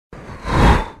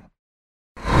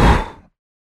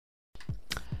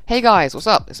Hey guys, what's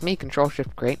up? It's me,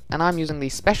 CtrlShiftCreate, and I'm using the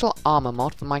special armor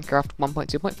mod for Minecraft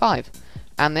 1.2.5.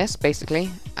 And this, basically,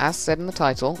 as said in the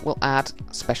title, will add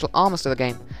special armors to the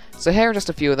game. So here are just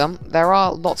a few of them. There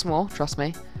are lots more, trust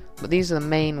me, but these are the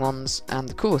main ones and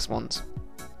the coolest ones.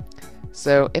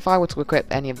 So if I were to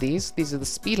equip any of these are the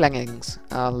speed leggings.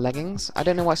 I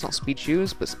don't know why it's not speed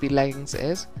shoes, but speed leggings it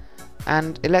is.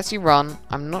 And it lets you run,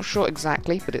 I'm not sure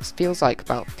exactly, but it feels like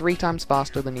about 3 times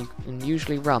faster than you can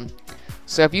usually run.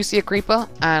 So if you see a creeper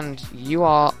and you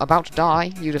are about to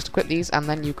die, you just equip these and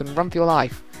then you can run for your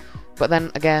life. But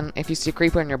then again, if you see a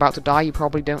creeper and you're about to die, you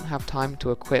probably don't have time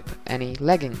to equip any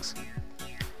leggings.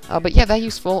 But yeah, they're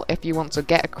useful if you want to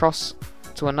get across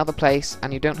to another place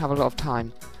and you don't have a lot of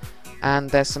time. And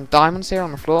there's some diamonds here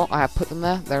on the floor. I have put them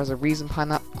there. There is a reason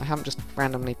behind that. I haven't just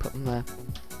randomly put them there.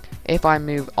 If I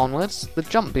move onwards, the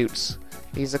jump boots.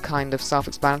 These are kind of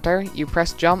self-explanatory. You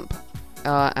press jump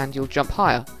and you'll jump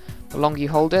higher. The longer you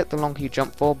hold it, the longer you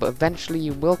jump for, but eventually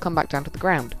you will come back down to the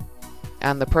ground.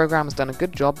 And the program has done a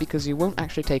good job because you won't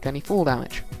actually take any fall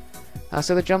damage.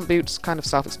 So the jump boots, kind of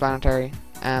self-explanatory,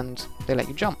 and they let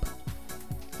you jump.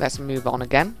 Let's move on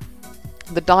again.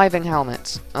 The diving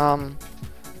helmets. I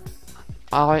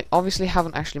obviously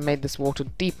haven't actually made this water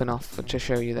deep enough to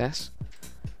show you this.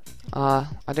 I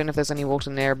don't know if there's any water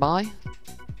nearby.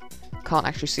 Can't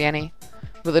actually see any.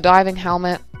 But the diving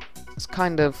helmet is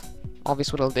kind of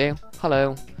obvious what it'll do.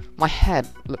 Hello. My head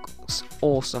looks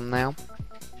awesome now.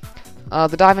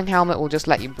 The diving helmet will just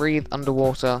let you breathe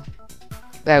underwater.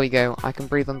 There we go. I can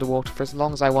breathe underwater for as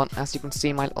long as I want. As you can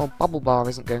see, my little bubble bar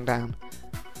isn't going down.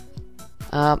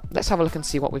 Let's have a look and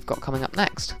see what we've got coming up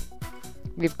next.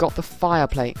 We've got the fire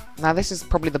plate. Now this is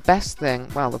probably the best thing,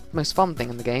 well, the most fun thing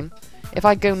in the game. If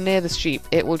I go near this sheep,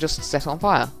 it will just set on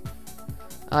fire.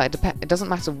 It doesn't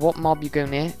matter what mob you go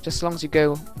near, just as long as you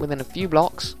go within a few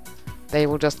blocks, they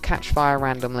will just catch fire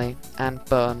randomly and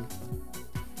burn.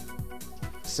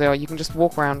 So you can just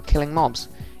walk around killing mobs.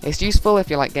 It's useful if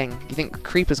you're like you think a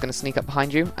creeper's going to sneak up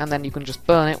behind you, and then you can just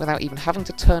burn it without even having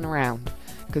to turn around,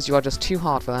 because you are just too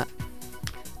hard for that.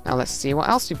 Now let's see what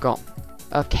else you've got.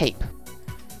 A cape.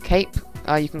 Cape,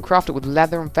 you can craft it with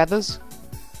leather and feathers.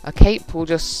 A cape will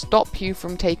just stop you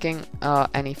from taking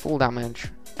any fall damage,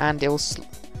 and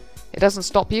it doesn't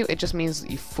stop you, it just means that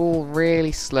you fall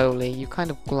really slowly, you kind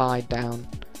of glide down.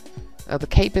 The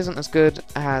cape isn't as good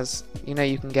as, you know,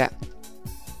 you can get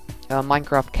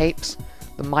Minecraft capes.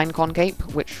 The Minecon cape,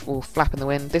 which will flap in the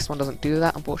wind. This one doesn't do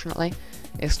that, unfortunately.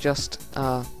 It's just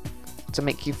to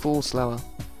make you fall slower.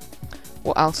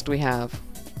 What else do we have?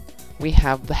 We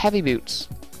have the heavy boots.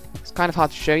 It's kind of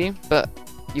hard to show you, but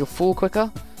you'll fall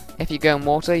quicker. If you go in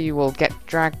water, you will get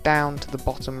dragged down to the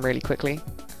bottom really quickly.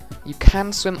 You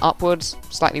can swim upwards,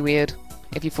 slightly weird.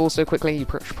 If you fall so quickly, you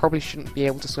probably shouldn't be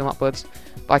able to swim upwards,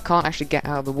 but I can't actually get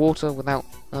out of the water without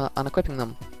unequipping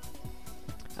them.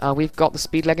 We've got the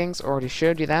speed leggings, already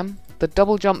showed you them. The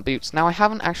double jump boots, now I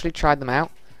haven't actually tried them out,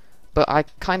 but I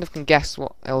kind of can guess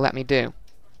what it'll let me do.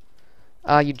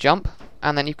 You jump,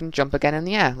 and then you can jump again in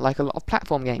the air, like a lot of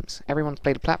platform games. Everyone's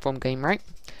played a platform game, right?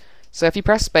 So if you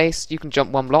press space, you can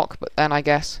jump 1 block, but then I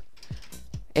guess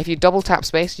if you double tap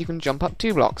space, you can jump up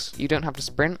 2 blocks. You don't have to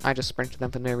sprint, I just sprinted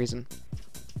them for no reason.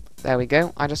 There we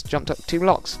go, I just jumped up 2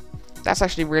 blocks. That's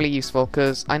actually really useful,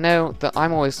 because I know that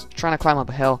I'm always trying to climb up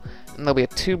a hill, and there'll be a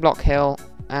 2-block hill,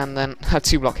 and then a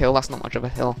 2-block hill, that's not much of a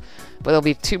hill, but there'll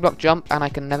be a 2-block jump, and I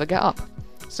can never get up.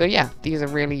 So yeah, these are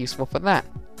really useful for that.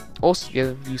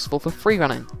 Also useful for free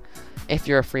running, if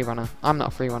you're a free runner. I'm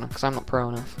not a free runner, because I'm not pro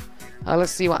enough.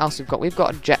 Let's see what else we've got. We've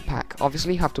got a jetpack.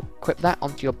 Obviously, you have to equip that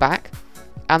onto your back,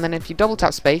 and then if you double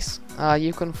tap space,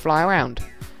 you can fly around.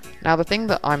 Now the thing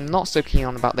that I'm not so keen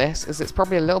on about this is it's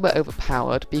probably a little bit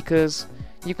overpowered, because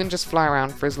you can just fly around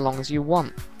for as long as you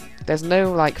want. There's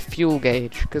no like fuel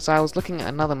gauge, because I was looking at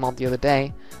another mod the other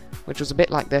day which was a bit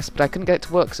like this, but I couldn't get it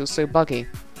to work because it was so buggy,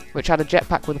 which had a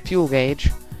jetpack with a fuel gauge,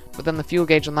 but then the fuel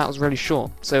gauge on that was really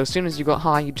short, so as soon as you got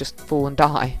high you'd just fall and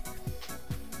die.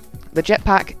 The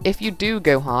jetpack, if you do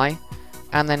go high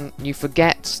and then you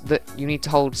forget that you need to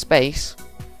hold space,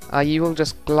 you will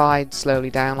just glide slowly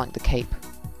down like the cape.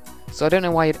 So I don't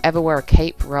know why you'd ever wear a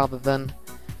cape rather than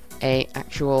a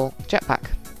actual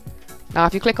jetpack. Now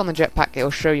if you click on the jetpack,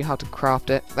 it'll show you how to craft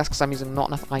it. That's because I'm using not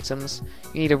enough items.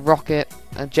 You need a rocket,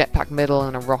 a jetpack middle,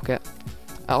 and a rocket.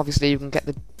 Obviously you can get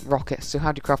the rocket, so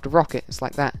how do you craft a rocket? It's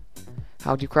like that.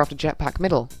 How do you craft a jetpack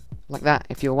middle? Like that,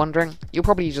 if you're wondering. You'll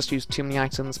probably just use too many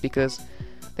items because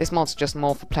this mod's just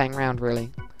more for playing around really.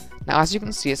 Now as you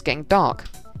can see, it's getting dark.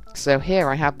 So here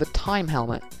I have the time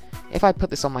helmet. If I put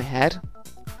this on my head,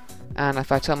 and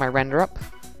if I turn my render up,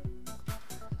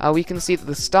 we can see that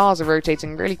the stars are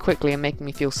rotating really quickly and making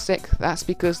me feel sick. That's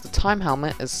because the time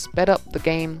helmet has sped up the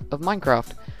game of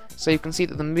Minecraft. So you can see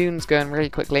that the moon's going really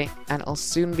quickly, and it'll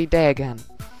soon be day again.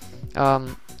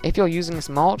 If you're using this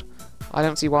mod, I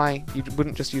don't see why you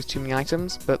wouldn't just use too many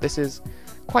items, but this is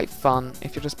quite fun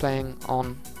if you're just playing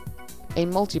on a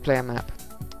multiplayer map.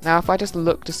 Now if I just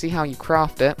look to see how you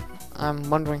craft it, I'm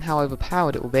wondering how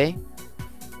overpowered it will be.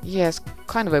 Yeah, it's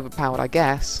kind of overpowered, I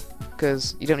guess,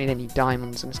 because you don't need any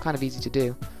diamonds and it's kind of easy to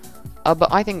do.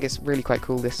 But I think it's really quite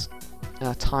cool, this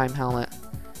time helmet.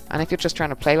 And if you're just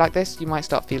trying to play like this, you might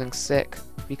start feeling sick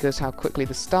because how quickly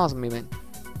the stars are moving.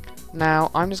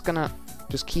 Now, I'm just gonna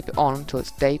keep it on until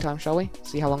it's daytime, shall we?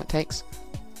 See how long it takes?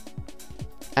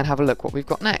 And have a look what we've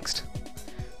got next.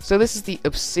 So this is the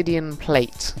obsidian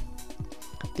plate.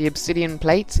 The obsidian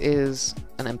plate is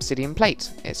an obsidian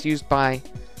plate. It's used by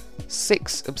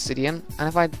 6 obsidian,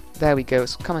 and there we go,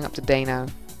 it's coming up to day now.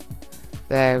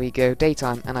 There we go,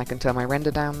 daytime, and I can turn my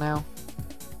render down now.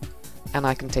 And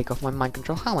I can take off my mind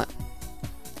control helmet.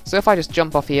 So if I just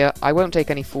jump off here, I won't take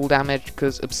any fall damage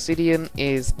because obsidian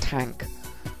is tank.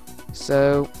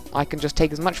 So I can just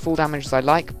take as much fall damage as I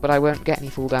like, but I won't get any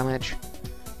fall damage.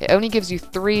 It only gives you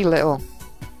 3 little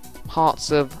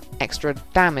hearts of extra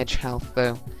damage health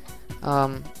though.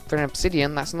 For an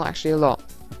obsidian, that's not actually a lot.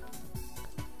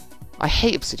 I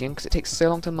hate obsidian because it takes so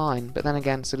long to mine, but then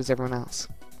again, so does everyone else.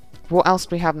 What else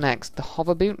do we have next? The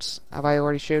hover boots? Have I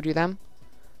already showed you them?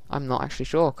 I'm not actually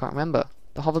sure, can't remember.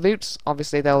 The hover boots,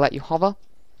 obviously they'll let you hover.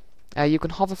 You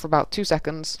can hover for about 2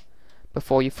 seconds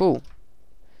before you fall.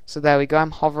 So there we go,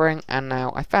 I'm hovering and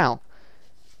now I fell.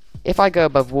 If I go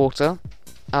above water,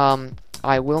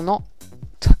 I will not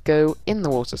go in the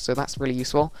water, so that's really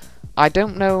useful. I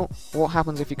don't know what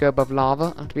happens if you go above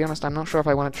lava, and to be honest I'm not sure if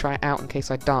I want to try it out in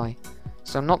case I die.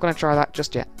 So I'm not going to try that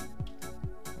just yet.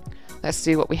 Let's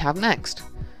see what we have next.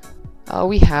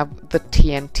 We have the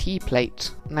TNT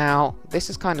plate. Now, this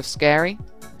is kind of scary.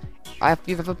 If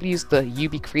you've ever used the You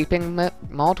Be Creeping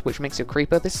mod, which makes you a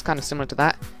creeper, this is kind of similar to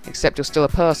that, except you're still a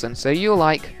person. So you're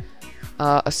like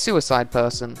a suicide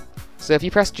person. So if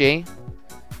you press G,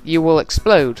 you will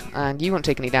explode, and you won't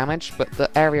take any damage, but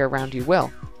the area around you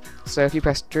will. So if you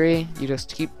press G, you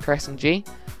just keep pressing G,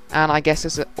 and I guess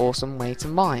it's an awesome way to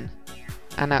mine.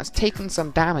 And now it's taken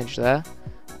some damage there.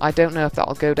 I don't know if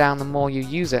that'll go down the more you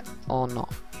use it or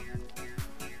not.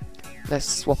 Let's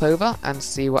swap over and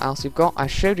see what else you've got. I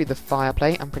showed you the fire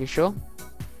plate, I'm pretty sure.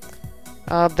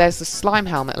 There's the slime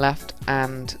helmet left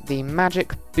and the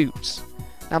magic boots.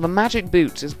 Now the magic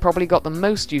boots has probably got the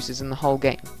most uses in the whole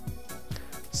game.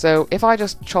 So if I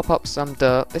just chop up some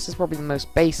dirt, this is probably the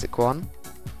most basic one.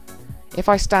 If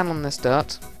I stand on this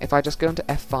dirt, if I just go into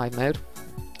F5 mode,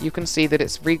 you can see that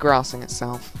it's regrassing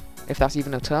itself. If that's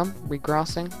even a term,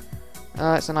 regrassing.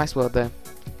 It's a nice word though.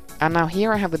 And now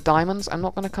here I have the diamonds. I'm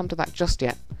not going to come to that just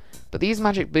yet. But these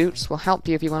magic boots will help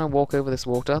you if you want to walk over this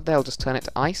water. They'll just turn it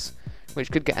to ice,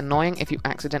 which could get annoying if you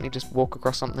accidentally just walk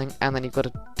across something and then you've got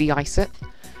to de-ice it.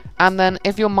 And then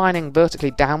if you're mining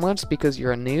vertically downwards because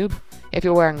you're a noob, if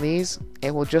you're wearing these,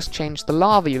 it will just change the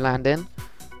lava you land in.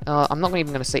 I'm not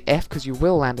even going to say F because you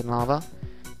will land in lava,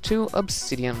 to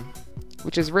obsidian,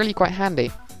 which is really quite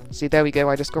handy. See, there we go,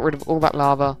 I just got rid of all that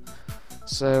lava,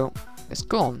 so it's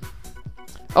gone.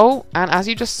 Oh, and as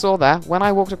you just saw there, when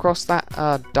I walked across that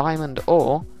diamond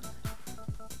ore,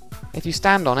 if you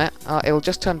stand on it, it'll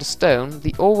just turn to stone,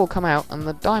 the ore will come out, and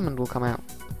the diamond will come out.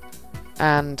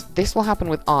 And this will happen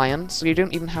with iron, so you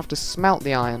don't even have to smelt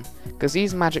the iron, because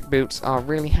these magic boots are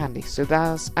really handy. So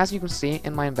as you can see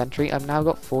in my inventory, I've now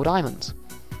got 4 diamonds.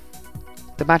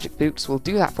 The magic boots will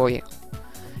do that for you.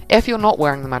 If you're not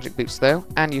wearing the magic boots though,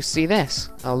 and you see this,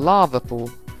 a lava pool,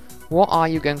 what are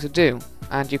you going to do?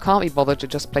 And you can't be bothered to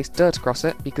just place dirt across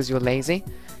it because you're lazy.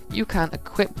 You can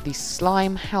equip the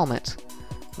slime helmet.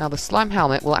 Now the slime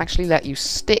helmet will actually let you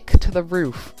stick to the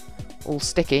roof, all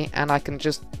sticky, and I can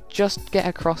just get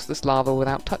across this lava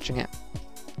without touching it.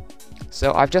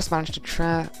 So I've just managed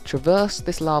to traverse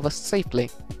this lava safely.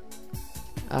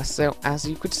 So as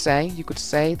you could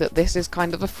say that this is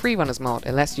kind of a free runners mod.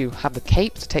 It lets you have the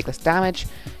cape to take less damage,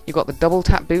 you've got the double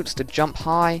tap boots to jump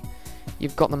high,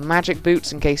 you've got the magic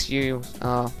boots in case you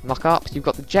knock up, you've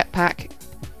got the jetpack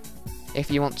if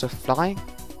you want to fly,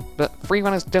 but free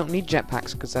runners don't need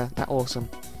jetpacks because they're that awesome.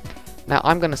 Now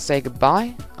I'm going to say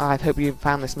goodbye. I hope you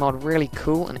found this mod really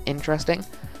cool and interesting.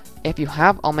 If you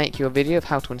have, I'll make you a video of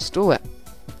how to install it.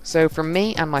 So from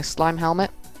me and my slime helmet,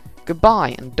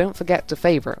 goodbye, and don't forget to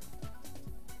favourite.